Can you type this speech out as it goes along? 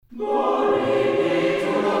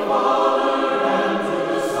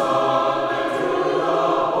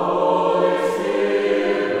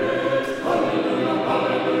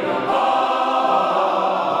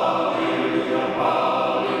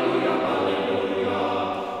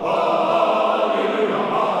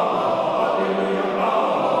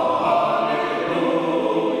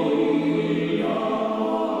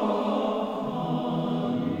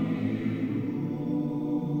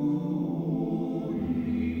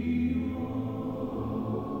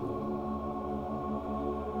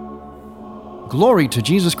Glory to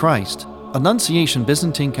Jesus Christ. Annunciation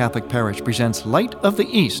Byzantine Catholic Parish presents Light of the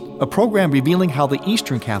East, a program revealing how the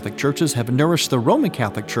Eastern Catholic Churches have nourished the Roman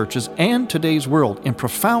Catholic Churches and today's world in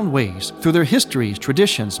profound ways through their histories,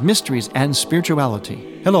 traditions, mysteries, and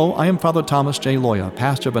spirituality. Hello, I am Father Thomas J. Loya,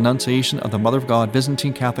 pastor of Annunciation of the Mother of God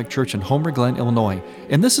Byzantine Catholic Church in Homer Glen, Illinois,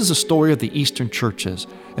 and this is a story of the Eastern Churches,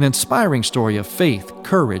 an inspiring story of faith,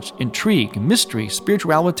 courage, intrigue, mystery,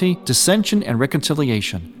 spirituality, dissension, and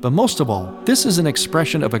reconciliation. But most of all, this is an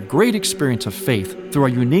expression of a great experience of faith through our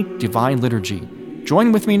unique divine liturgy.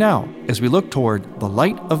 Join with me now as we look toward the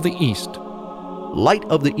Light of the East. Light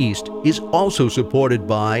of the East is also supported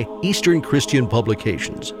by Eastern Christian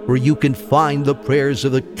Publications, where you can find the prayers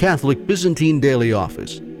of the Catholic Byzantine Daily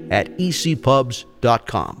Office at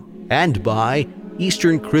ecpubs.com, and by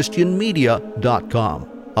easternchristianmedia.com,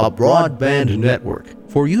 a broadband network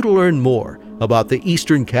for you to learn more about the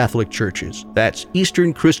Eastern Catholic Churches. That's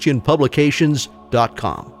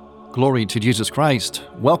easternchristianpublications.com. Glory to Jesus Christ.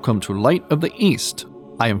 Welcome to Light of the East.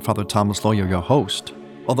 I am Father Thomas Loya, your host.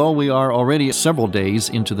 Although we are already several days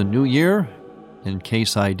into the new year, in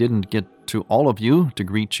case I didn't get to all of you to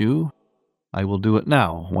greet you, I will do it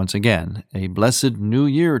now, once again. A blessed new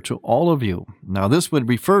year to all of you. Now, this would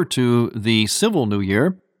refer to the civil new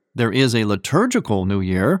year. There is a liturgical new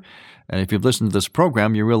year, and if you've listened to this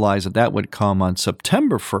program, you realize that that would come on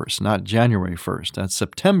September 1st, not January 1st. That's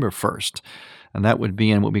September 1st, and that would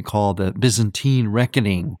be in what we call the Byzantine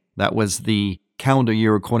Reckoning. That was the calendar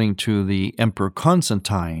year according to the Emperor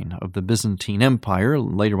Constantine of the Byzantine Empire,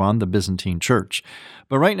 later on the Byzantine Church.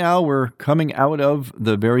 But right now we're coming out of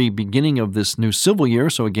the very beginning of this new civil year,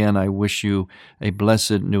 so again I wish you a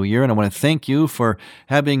blessed new year, and I want to thank you for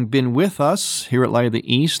having been with us here at Light of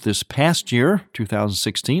the East this past year,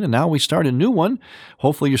 2016, and now we start a new one.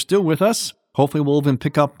 Hopefully you're still with us. Hopefully we'll even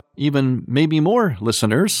pick up even maybe more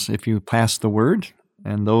listeners if you pass the word.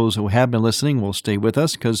 And those who have been listening will stay with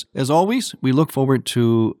us because, as always, we look forward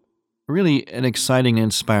to really an exciting and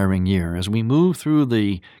inspiring year. As we move through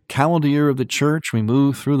the calendar year of the Church, we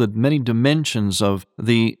move through the many dimensions of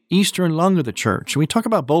the Eastern lung of the Church. We talk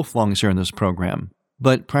about both lungs here in this program,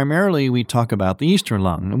 but primarily we talk about the Eastern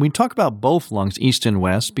lung. And we talk about both lungs, East and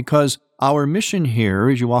West, because our mission here,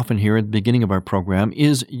 as you often hear at the beginning of our program,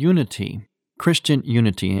 is unity, Christian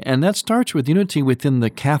unity. And that starts with unity within the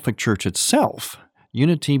Catholic Church itself.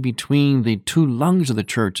 Unity between the two lungs of the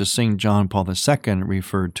Church, as St. John Paul II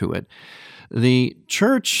referred to it. The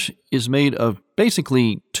Church is made of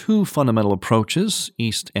basically two fundamental approaches,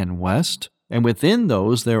 East and West, and within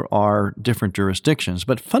those there are different jurisdictions.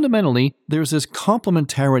 But fundamentally, there's this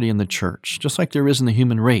complementarity in the Church, just like there is in the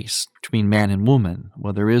human race between man and woman,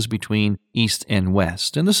 well, there is between East and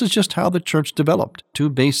West. And this is just how the Church developed, two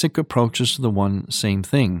basic approaches to the one same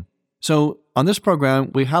thing. So on this program,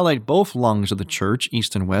 we highlight both lungs of the Church,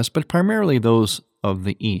 East and West, but primarily those of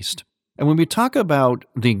the East. And when we talk about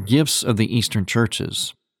the gifts of the Eastern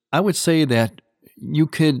churches, I would say that you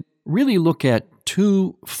could really look at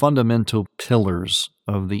two fundamental pillars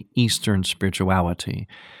of the Eastern spirituality,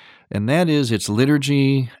 and that is its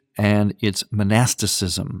liturgy and its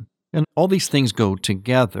monasticism. And all these things go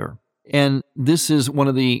together. And this is one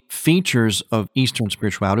of the features of Eastern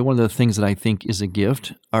spirituality, one of the things that I think is a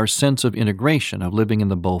gift, our sense of integration, of living in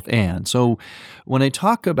the both and. So when I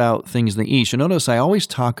talk about things in the East, you notice I always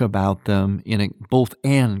talk about them in a both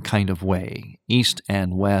and kind of way, East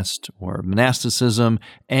and West, or monasticism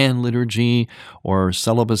and liturgy, or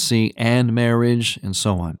celibacy and marriage, and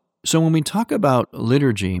so on. So when we talk about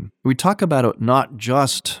liturgy, we talk about it not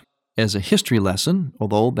just as a history lesson,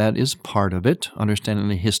 although that is part of it. Understanding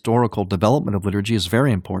the historical development of liturgy is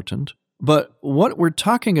very important. But what we're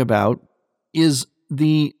talking about is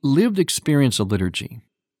the lived experience of liturgy,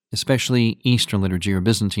 especially Eastern liturgy or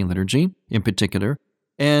Byzantine liturgy in particular,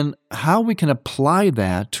 and how we can apply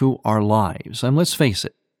that to our lives. And let's face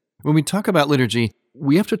it, when we talk about liturgy,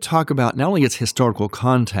 we have to talk about not only its historical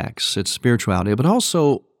context, its spirituality, but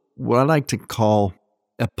also what I like to call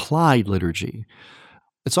applied liturgy.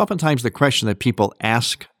 It's oftentimes the question that people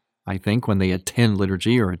ask, I think, when they attend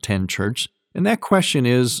liturgy or attend church. And that question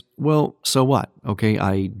is, well, so what? Okay,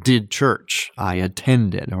 I did church, I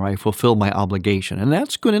attended, or I fulfilled my obligation. And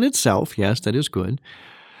that's good in itself. Yes, that is good.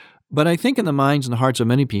 But I think in the minds and the hearts of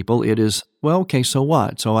many people, it is, well, okay, so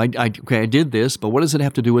what? So I did this, but what does it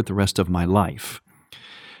have to do with the rest of my life?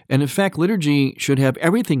 And in fact, liturgy should have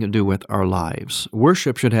everything to do with our lives.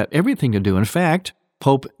 Worship should have everything to do. In fact,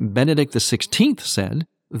 Pope Benedict XVI said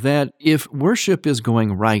that if worship is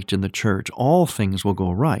going right in the church, all things will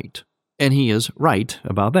go right. And he is right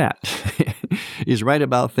about that. He's right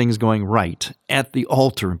about things going right, at the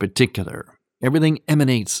altar in particular. Everything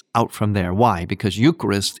emanates out from there. Why? Because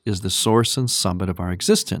Eucharist is the source and summit of our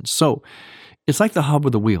existence. So it's like the hub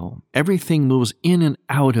of the wheel. Everything moves in and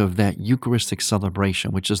out of that Eucharistic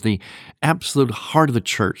celebration, which is the absolute heart of the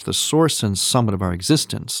church, the source and summit of our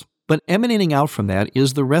existence. But emanating out from that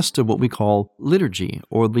is the rest of what we call liturgy,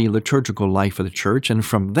 or the liturgical life of the church. And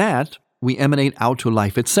from that, we emanate out to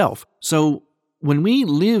life itself. So when we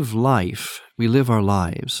live life, we live our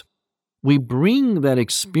lives, we bring that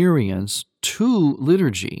experience to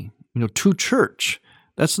liturgy, to church.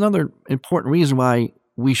 That's another important reason why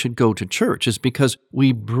we should go to church, is because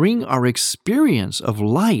we bring our experience of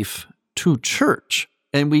life to church.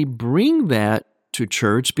 And we bring that to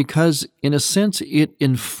church because, in a sense, it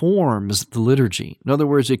informs the liturgy. In other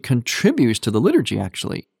words, it contributes to the liturgy,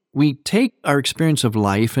 actually. We take our experience of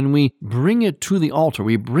life and we bring it to the altar.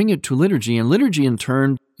 We bring it to liturgy, and liturgy in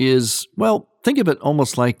turn is, well, think of it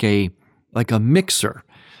almost like a mixer.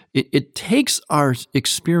 It takes our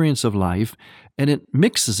experience of life and it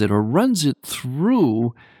mixes it or runs it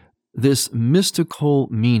through this mystical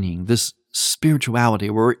meaning, this spirituality,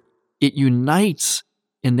 where it unites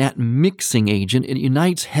in that mixing agent. It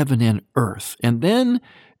unites heaven and earth. And then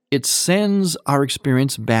it sends our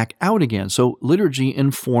experience back out again. So liturgy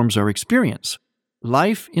informs our experience.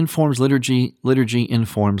 Life informs liturgy, liturgy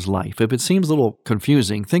informs life. If it seems a little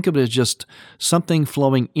confusing, think of it as just something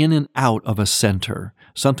flowing in and out of a center.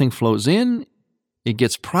 Something flows in, it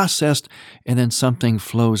gets processed, and then something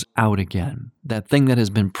flows out again. That thing that has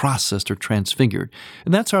been processed or transfigured.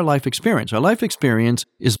 And that's our life experience. Our life experience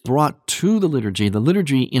is brought to the liturgy. The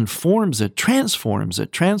liturgy informs it, transforms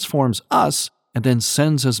us, and then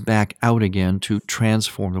sends us back out again to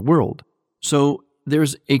transform the world. So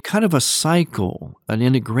there's a kind of a cycle, an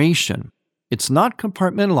integration. It's not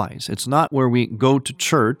compartmentalized. It's not where we go to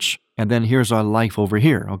church and then here's our life over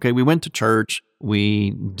here. Okay, we went to church,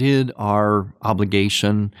 we did our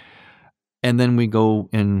obligation, and then we go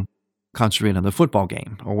and concentrate on the football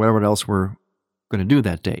game or whatever else we're going to do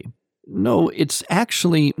that day. No, it's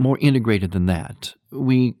actually more integrated than that.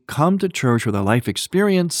 We come to church with our life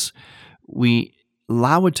experience. We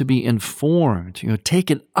allow it to be informed,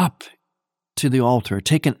 taken up to the altar,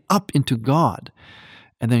 taken up into God.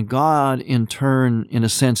 And then God, in turn, in a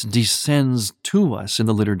sense, descends to us in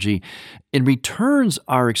the liturgy and returns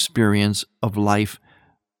our experience of life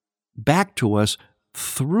back to us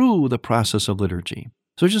through the process of liturgy.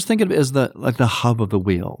 So just think of it as like the hub of the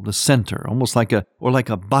wheel, the center, almost like a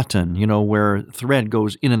button, where thread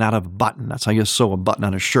goes in and out of a button. That's how you sew a button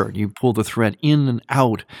on a shirt. You pull the thread in and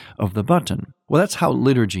out of the button. Well, that's how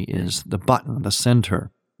liturgy is, the button, the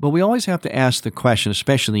center. But we always have to ask the question,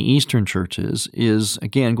 especially Eastern churches, is,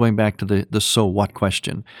 again, going back to the so what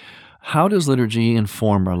question. How does liturgy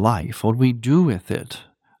inform our life? What do we do with it?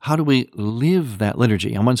 How do we live that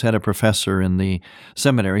liturgy? I once had a professor in the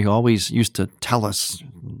seminary who always used to tell us,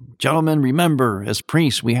 gentlemen, remember, as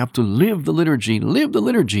priests, we have to live the liturgy, live the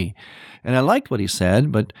liturgy. And I liked what he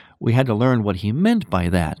said, but we had to learn what he meant by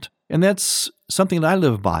that. And that's something that I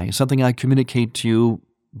live by, something I communicate to you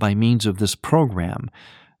by means of this program,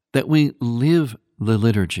 that we live the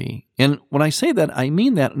liturgy. And when I say that, I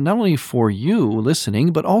mean that not only for you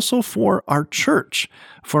listening, but also for our church,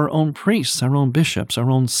 for our own priests, our own bishops,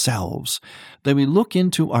 our own selves, that we look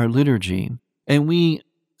into our liturgy and we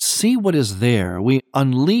see what is there. We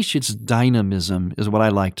unleash its dynamism, is what I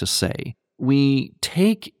like to say. We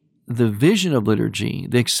take the vision of liturgy,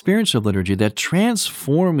 the experience of liturgy, that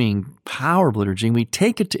transforming power of liturgy, and we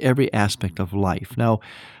take it to every aspect of life. Now,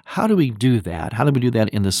 how do we do that? How do we do that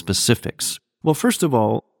in the specifics? Well, first of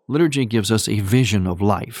all, liturgy gives us a vision of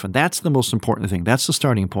life, and that's the most important thing. That's the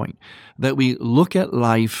starting point, that we look at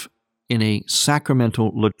life in a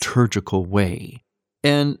sacramental, liturgical way.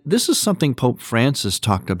 And this is something Pope Francis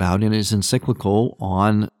talked about in his encyclical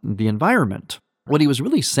on the environment. What he was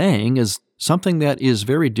really saying is something that is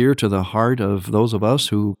very dear to the heart of those of us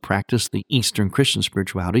who practice the Eastern Christian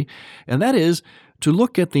spirituality, and that is to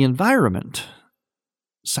look at the environment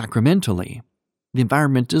sacramentally. The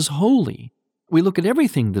environment is holy. We look at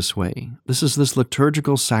everything this way. This is this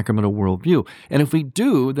liturgical sacramental worldview. And if we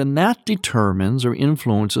do, then that determines or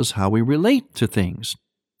influences how we relate to things,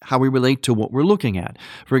 how we relate to what we're looking at.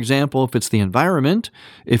 For example, if it's the environment,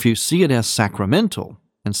 if you see it as sacramental,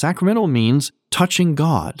 and sacramental means touching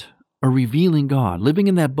God or revealing God, living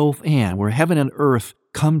in that both and, where heaven and earth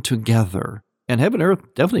come together. And heaven and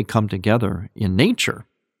earth definitely come together in nature.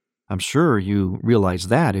 I'm sure you realize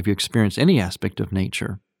that if you experience any aspect of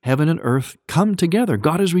nature. Heaven and earth come together.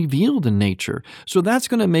 God is revealed in nature. So that's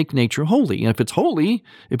going to make nature holy. And if it's holy,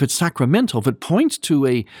 if it's sacramental, if it points to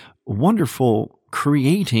a wonderful,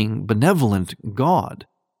 creating, benevolent God,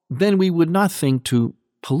 then we would not think to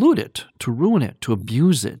pollute it, to ruin it, to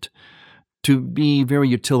abuse it, to be very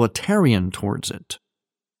utilitarian towards it.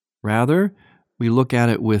 Rather, we look at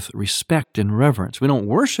it with respect and reverence. We don't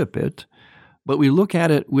worship it, but we look at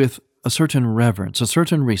it with a certain reverence, a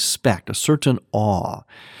certain respect, a certain awe.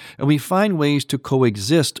 And we find ways to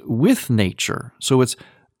coexist with nature. So it's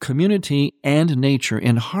community and nature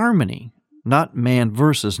in harmony, not man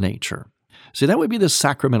versus nature. See, that would be the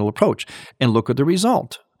sacramental approach. And look at the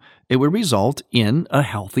result. It would result in a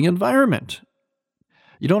healthy environment.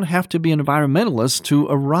 You don't have to be an environmentalist to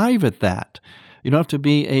arrive at that. You don't have to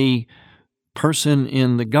be a person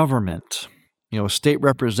in the government, a state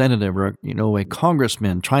representative or, a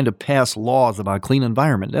congressman trying to pass laws about a clean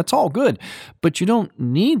environment. That's all good. But you don't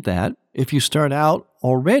need that if you start out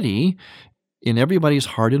already in everybody's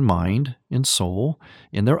heart and mind and soul,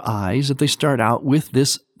 in their eyes, if they start out with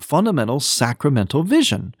this fundamental sacramental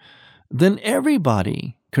vision. Then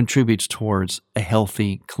everybody contributes towards a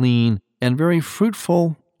healthy, clean, and very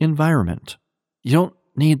fruitful environment. You don't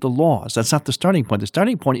need the laws. That's not the starting point. The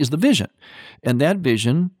starting point is the vision. And that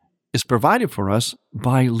vision is provided for us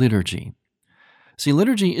by liturgy. See,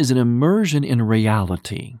 liturgy is an immersion in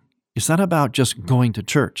reality. It's not about just going to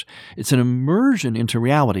church. It's an immersion into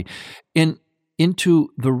reality and into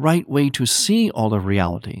the right way to see all of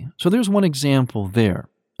reality. So there's one example there.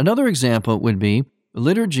 Another example would be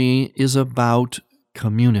liturgy is about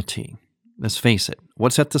community. Let's face it.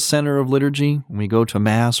 What's at the center of liturgy when we go to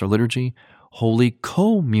Mass or liturgy? Holy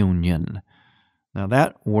Communion. Now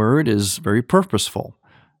that word is very purposeful.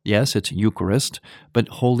 Yes, it's Eucharist, but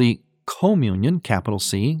Holy Communion, capital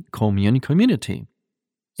C, communion, community.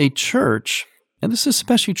 A church, and this is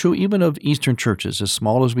especially true even of Eastern churches, as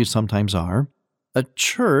small as we sometimes are, a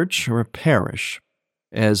church or a parish,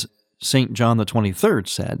 as St. John the 23rd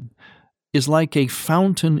said, is like a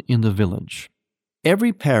fountain in the village.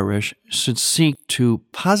 Every parish should seek to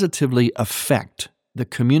positively affect the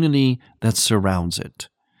community that surrounds it.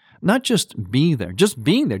 Not just be there, just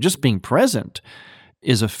being there, just being present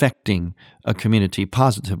is affecting a community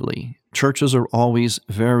positively. Churches are always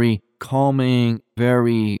very calming,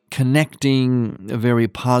 very connecting, very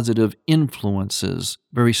positive influences,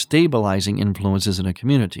 very stabilizing influences in a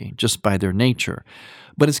community, just by their nature.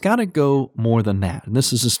 But it's got to go more than that. And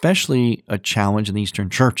this is especially a challenge in Eastern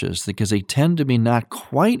churches because they tend to be not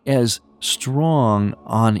quite as strong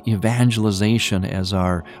on evangelization as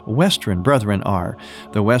our Western brethren are.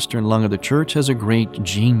 The Western lung of the church has a great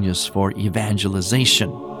genius for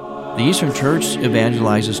evangelization. The Eastern Church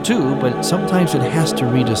evangelizes too, but sometimes it has to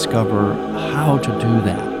rediscover how to do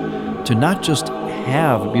that. To not just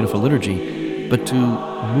have a beautiful liturgy, but to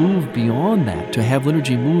move beyond that, to have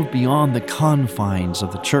liturgy move beyond the confines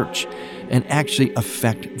of the church and actually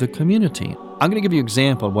affect the community. I'm going to give you an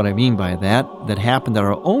example of what I mean by that happened at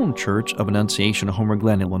our own Church of Annunciation in Homer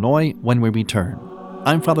Glen, Illinois, when we return.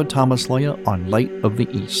 I'm Father Thomas Loya on Light of the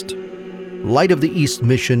East. Light of the East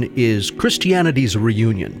mission is Christianity's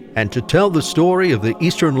reunion, and to tell the story of the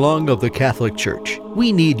Eastern lung of the Catholic Church,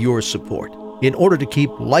 we need your support. In order to keep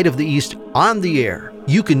Light of the East on the air,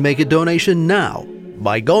 you can make a donation now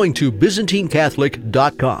by going to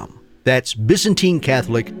ByzantineCatholic.com. That's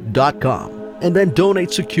ByzantineCatholic.com. And then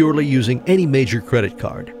donate securely using any major credit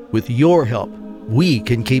card. With your help, we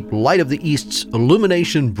can keep Light of the East's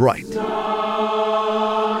illumination bright.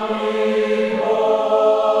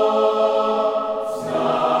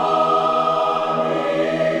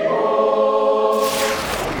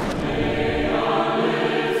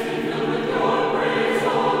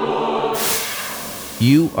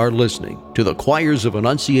 You are listening to the Choirs of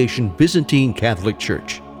Annunciation Byzantine Catholic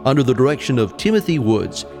Church under the direction of Timothy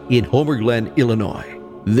Woods in Homer Glen, Illinois.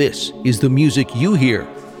 This is the music you hear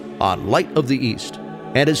on Light of the East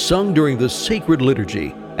and is sung during the sacred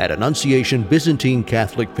liturgy at Annunciation Byzantine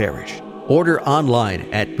Catholic Parish. Order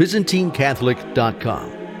online at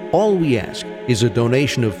ByzantineCatholic.com. All we ask is a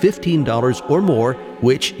donation of $15 or more,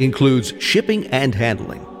 which includes shipping and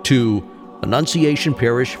handling, to Annunciation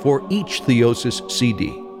Parish for each Theosis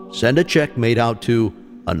CD. send a check made out to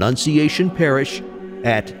Annunciation Parish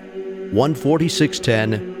at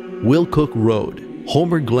 14610 Wilcook Road,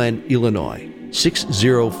 Homer Glen, Illinois,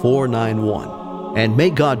 60491. And may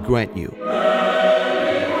God grant you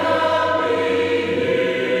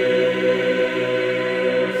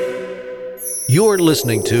You're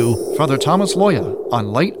listening to Father Thomas Loya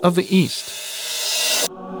on Light of the East.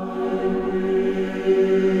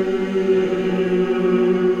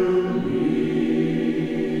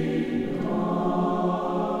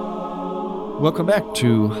 Welcome back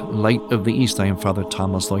to Light of the East. I am Father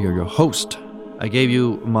Thomas Loya, your host. I gave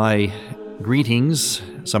you my greetings.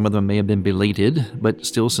 Some of them may have been belated, but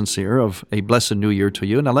still sincere, of a blessed new year to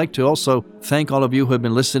you. And I'd like to also thank all of you who have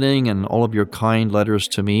been listening and all of your kind letters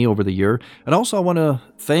to me over the year. And also I want to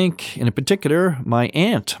thank, in particular, my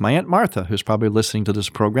Aunt Martha, who's probably listening to this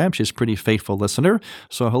program. She's a pretty faithful listener.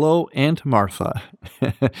 So hello, Aunt Martha.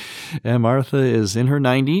 And Martha is in her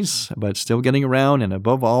 90s, but still getting around, and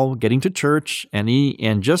above all, getting to church,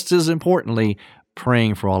 and just as importantly,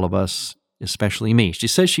 praying for all of us, especially me. She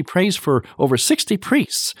says she prays for over 60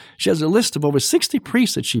 priests. She has a list of over 60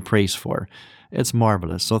 priests that she prays for. It's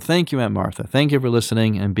marvelous. So thank you, Aunt Martha. Thank you for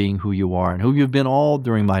listening and being who you are and who you've been all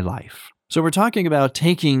during my life. So we're talking about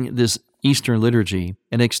taking this Eastern liturgy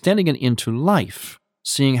and extending it into life,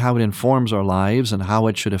 seeing how it informs our lives and how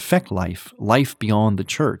it should affect life beyond the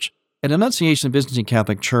church. At Annunciation Byzantine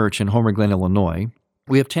Catholic Church in Homer Glen, Illinois,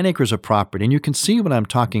 we have 10 acres of property, and you can see what I'm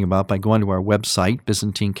talking about by going to our website,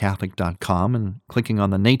 ByzantineCatholic.com, and clicking on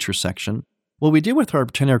the nature section. What we did with our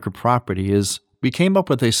 10-acre property is we came up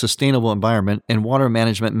with a sustainable environment and water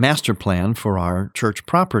management master plan for our church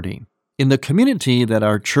property. In the community that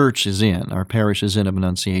our church is in, our parish is in of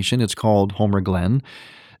Annunciation, it's called Homer Glen,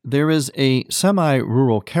 there is a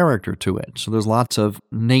semi-rural character to it. So there's lots of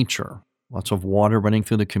nature. Lots of water running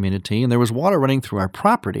through the community, and there was water running through our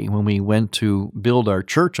property when we went to build our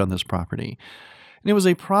church on this property. And it was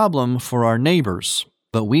a problem for our neighbors,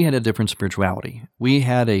 but we had a different spirituality. We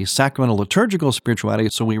had a sacramental liturgical spirituality,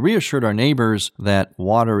 so we reassured our neighbors that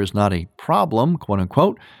water is not a problem, quote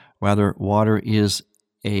unquote, rather water is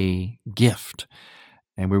a gift.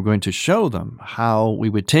 And we were going to show them how we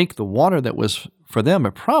would take the water that was for them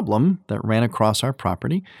a problem that ran across our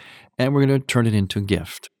property, and we're going to turn it into a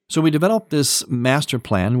gift. So we developed this master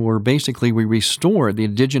plan where basically we restored the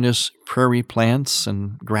indigenous prairie plants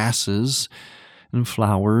and grasses and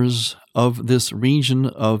flowers of this region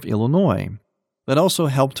of Illinois. That also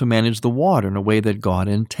helped to manage the water in a way that God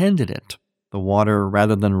intended it. The water,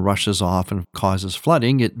 rather than rushes off and causes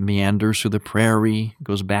flooding, it meanders through the prairie,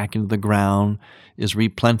 goes back into the ground, is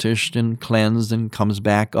replenished and cleansed, and comes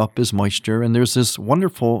back up as moisture. And there's this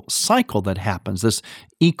wonderful cycle that happens, this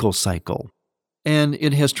eco-cycle. And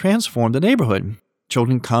it has transformed the neighborhood.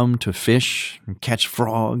 Children come to fish and catch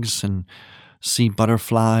frogs and see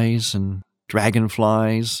butterflies and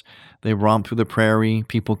dragonflies. They romp through the prairie.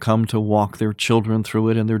 People come to walk their children through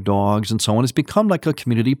it and their dogs and so on. It's become like a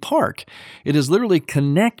community park. It has literally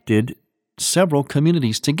connected several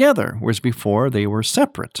communities together, whereas before they were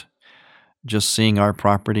separate, just seeing our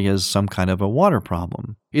property as some kind of a water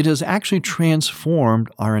problem. It has actually transformed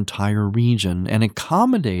our entire region and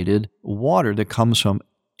accommodated water that comes from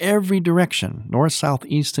every direction, north, south,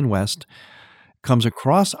 east, and west, comes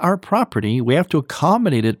across our property. We have to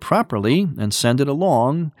accommodate it properly and send it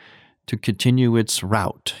along to continue its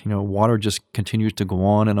route. Water just continues to go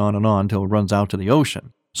on and on and on until it runs out to the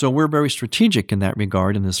ocean. So we're very strategic in that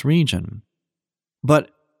regard in this region.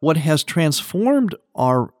 But what has transformed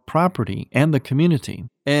our property and the community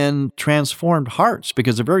and transformed hearts,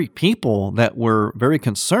 because the very people that were very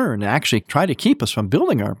concerned and actually try to keep us from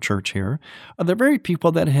building our church here are the very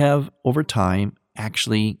people that have, over time,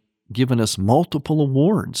 actually given us multiple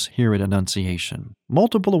awards here at Annunciation.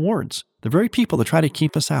 Multiple awards. The very people that try to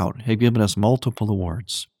keep us out have given us multiple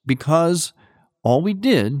awards because all we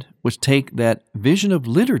did was take that vision of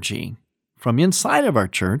liturgy from inside of our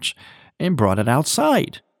church and brought it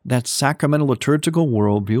outside. That sacramental liturgical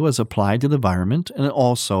worldview is applied to the environment, and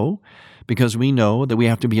also because we know that we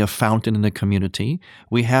have to be a fountain in the community.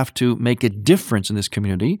 We have to make a difference in this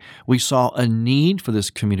community. We saw a need for this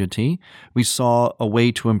community. We saw a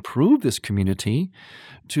way to improve this community,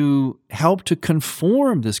 to help to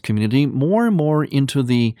conform this community more and more into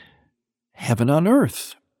the heaven on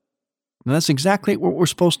earth. And that's exactly what we're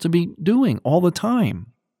supposed to be doing all the time.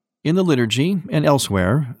 In the liturgy and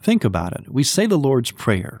elsewhere, think about it. We say the Lord's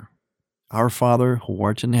Prayer. Our Father, who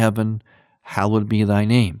art in heaven, hallowed be thy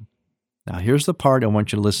name. Now, here's the part I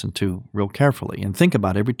want you to listen to real carefully and think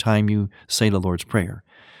about every time you say the Lord's Prayer.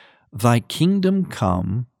 Thy kingdom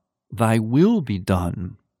come, thy will be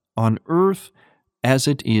done, on earth as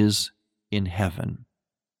it is in heaven.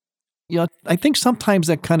 I think sometimes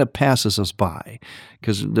that kind of passes us by,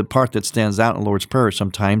 because the part that stands out in the Lord's Prayer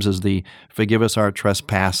sometimes is the forgive us our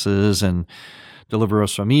trespasses and deliver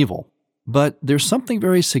us from evil. But there's something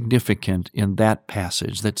very significant in that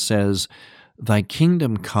passage that says, Thy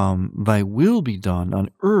kingdom come, thy will be done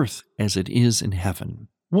on earth as it is in heaven.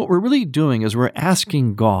 What we're really doing is we're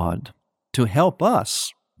asking God to help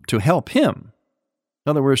us, to help Him.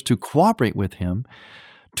 In other words, to cooperate with Him,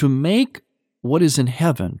 to make what is in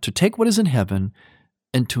heaven, to take what is in heaven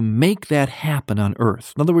and to make that happen on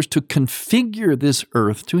earth. In other words, to configure this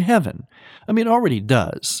earth to heaven. I mean, it already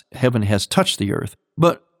does. Heaven has touched the earth,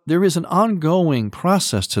 but there is an ongoing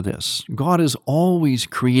process to this. God is always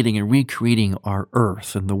creating and recreating our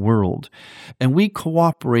earth and the world, and we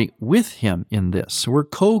cooperate with Him in this. We're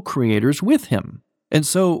co-creators with Him. And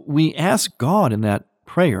so we ask God in that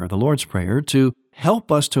prayer, the Lord's Prayer, to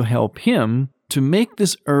help us to help Him to make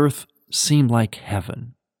this earth seem like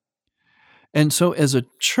heaven. And so as a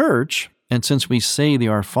church, and since we say the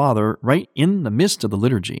Our Father right in the midst of the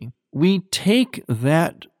liturgy, we take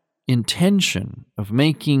that intention of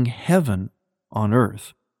making heaven on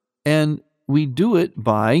earth, and we do it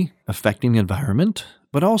by affecting the environment,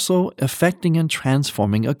 but also affecting and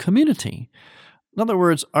transforming a community. In other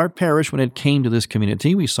words, our parish, when it came to this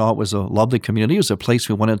community, we saw it was a lovely community. It was a place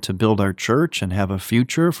we wanted to build our church and have a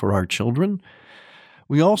future for our children.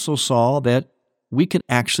 We also saw that we can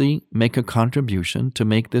actually make a contribution to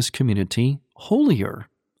make this community holier,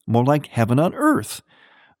 more like heaven on earth,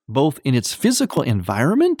 both in its physical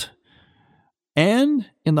environment and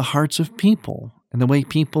in the hearts of people and the way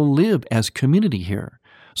people live as community here.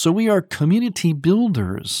 So we are community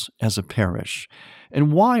builders as a parish.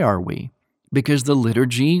 And why are we? Because the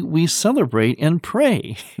liturgy we celebrate and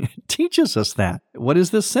pray teaches us that. What is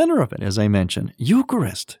the center of it, as I mentioned?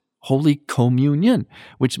 Eucharist, Holy Communion,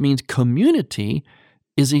 which means community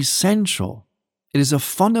is essential. It is a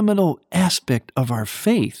fundamental aspect of our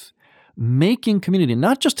faith, making community,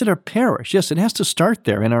 not just at our parish. Yes, it has to start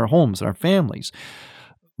there in our homes, our families.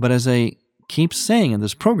 But as I keep saying in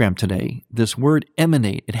this program today, this word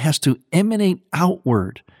emanate, it has to emanate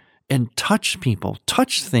outward and touch people,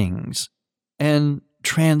 touch things, and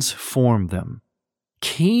transform them.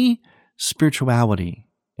 Key spirituality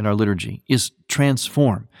in our liturgy is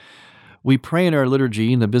transform. We pray in our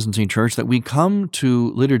liturgy in the Byzantine Church that we come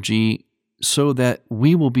to liturgy so that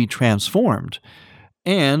we will be transformed,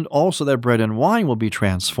 and also that bread and wine will be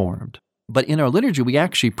transformed. But in our liturgy, we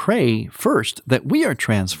actually pray first that we are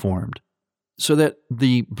transformed, so that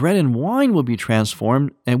the bread and wine will be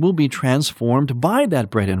transformed and will be transformed by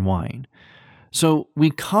that bread and wine. So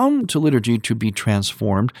we come to liturgy to be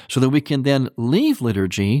transformed so that we can then leave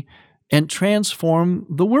liturgy and transform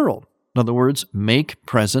the world. In other words, make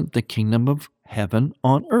present the kingdom of heaven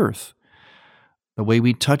on earth. The way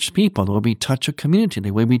we touch people, the way we touch a community,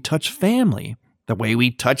 the way we touch family, the way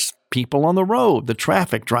we touch people on the road, the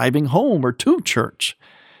traffic driving home or to church.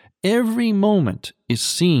 Every moment is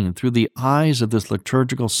seen through the eyes of this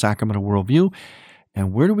liturgical sacramental worldview.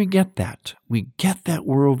 And where do we get that? We get that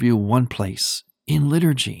worldview one place, in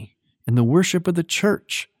liturgy, in the worship of the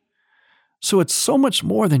church. So it's so much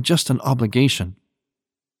more than just an obligation.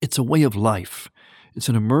 It's a way of life. It's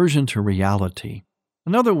an immersion to reality.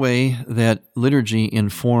 Another way that liturgy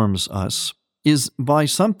informs us is by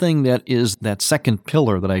something that is that second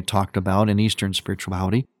pillar that I talked about in Eastern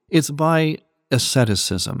spirituality. It's by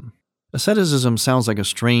asceticism. Asceticism sounds like a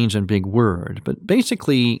strange and big word, but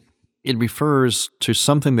basically it refers to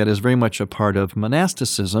something that is very much a part of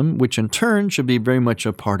monasticism, which in turn should be very much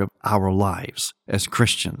a part of our lives as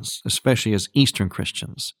Christians, especially as Eastern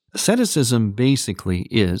Christians. Asceticism basically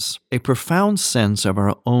is a profound sense of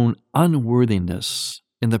our own unworthiness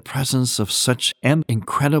in the presence of such an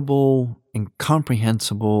incredible,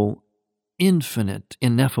 incomprehensible, infinite,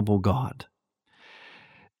 ineffable God.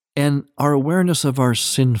 And our awareness of our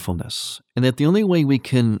sinfulness, and that the only way we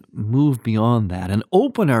can move beyond that and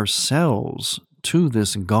open ourselves to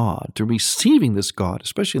this God, to receiving this God,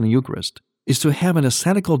 especially in the Eucharist, is to have an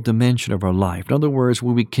ascetical dimension of our life. In other words,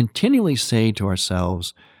 where we continually say to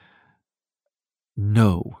ourselves,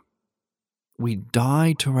 no. We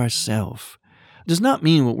die to ourselves. It does not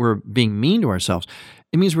mean that we're being mean to ourselves.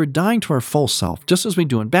 It means we're dying to our false self, just as we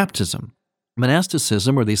do in baptism.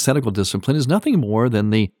 Monasticism, or the ascetical discipline, is nothing more than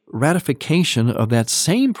the ratification of that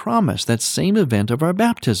same promise, that same event of our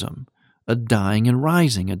baptism, a dying and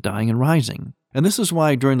rising, a dying and rising. And this is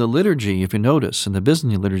why during the liturgy, if you notice, in the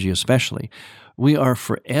Byzantine liturgy especially, we are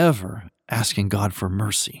forever asking God for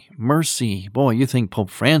mercy. Mercy. Boy, you think Pope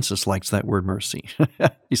Francis likes that word mercy.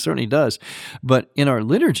 He certainly does. But in our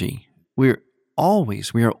liturgy, we're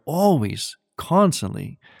are always,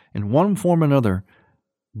 constantly, in one form or another,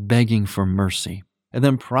 begging for mercy. And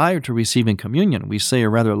then prior to receiving communion, we say a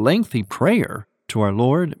rather lengthy prayer to our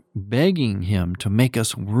Lord, begging Him to make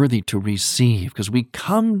us worthy to receive, because we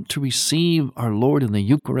come to receive our Lord in the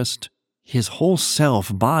Eucharist, His whole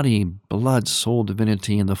self, body, blood, soul,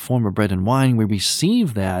 divinity in the form of bread and wine. We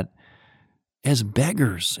receive that as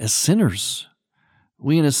beggars, as sinners.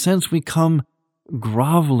 In a sense, we come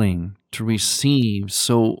groveling to receive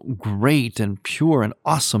so great and pure and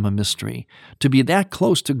awesome a mystery. To be that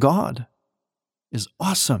close to God is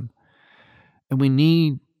awesome. And we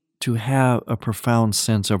need to have a profound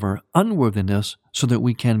sense of our unworthiness so that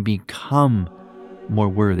we can become more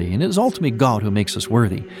worthy. And it is ultimately God who makes us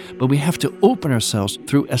worthy. But we have to open ourselves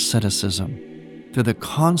through asceticism, through the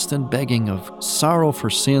constant begging of sorrow for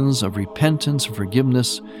sins, of repentance, of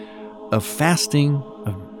forgiveness, of fasting,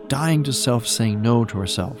 of dying to self, saying no to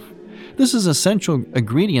ourself. This is an essential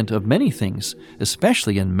ingredient of many things,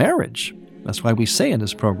 especially in marriage. That's why we say in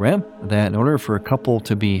this program that in order for a couple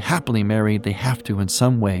to be happily married, they have to, in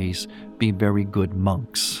some ways, be very good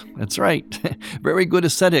monks. That's right, very good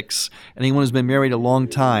ascetics. Anyone who's been married a long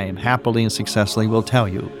time, happily and successfully, will tell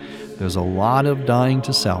you there's a lot of dying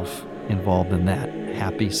to self involved in that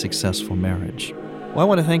happy, successful marriage. Well, I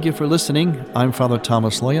want to thank you for listening. I'm Father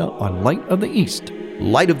Thomas Loya on Light of the East.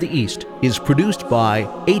 Light of the East is produced by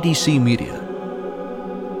ADC Media.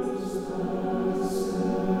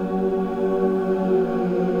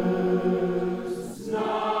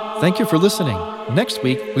 Thank you for listening. Next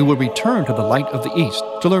week, we will return to the Light of the East.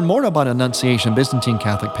 To learn more about Annunciation Byzantine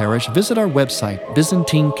Catholic Parish, visit our website,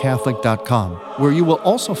 ByzantineCatholic.com, where you will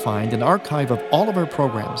also find an archive of all of our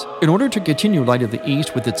programs. In order to continue Light of the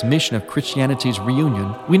East with its mission of Christianity's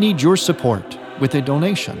reunion, we need your support with a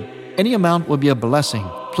donation. Any amount will be a blessing.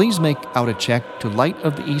 Please make out a check to Light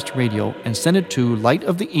of the East Radio and send it to Light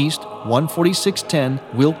of the East, 14610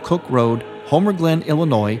 Will Cook Road, Homer Glen,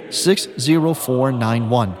 Illinois,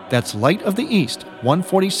 60491. That's Light of the East,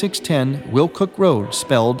 14610 Will Cook Road,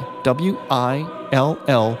 spelled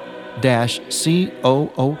WILL-COOK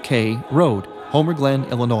Road, Homer Glen,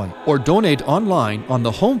 Illinois. Or donate online on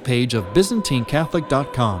the homepage of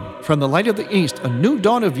ByzantineCatholic.com. From the Light of the East, a new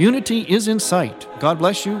dawn of unity is in sight. God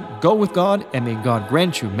bless you, go with God, and may God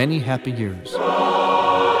grant you many happy years.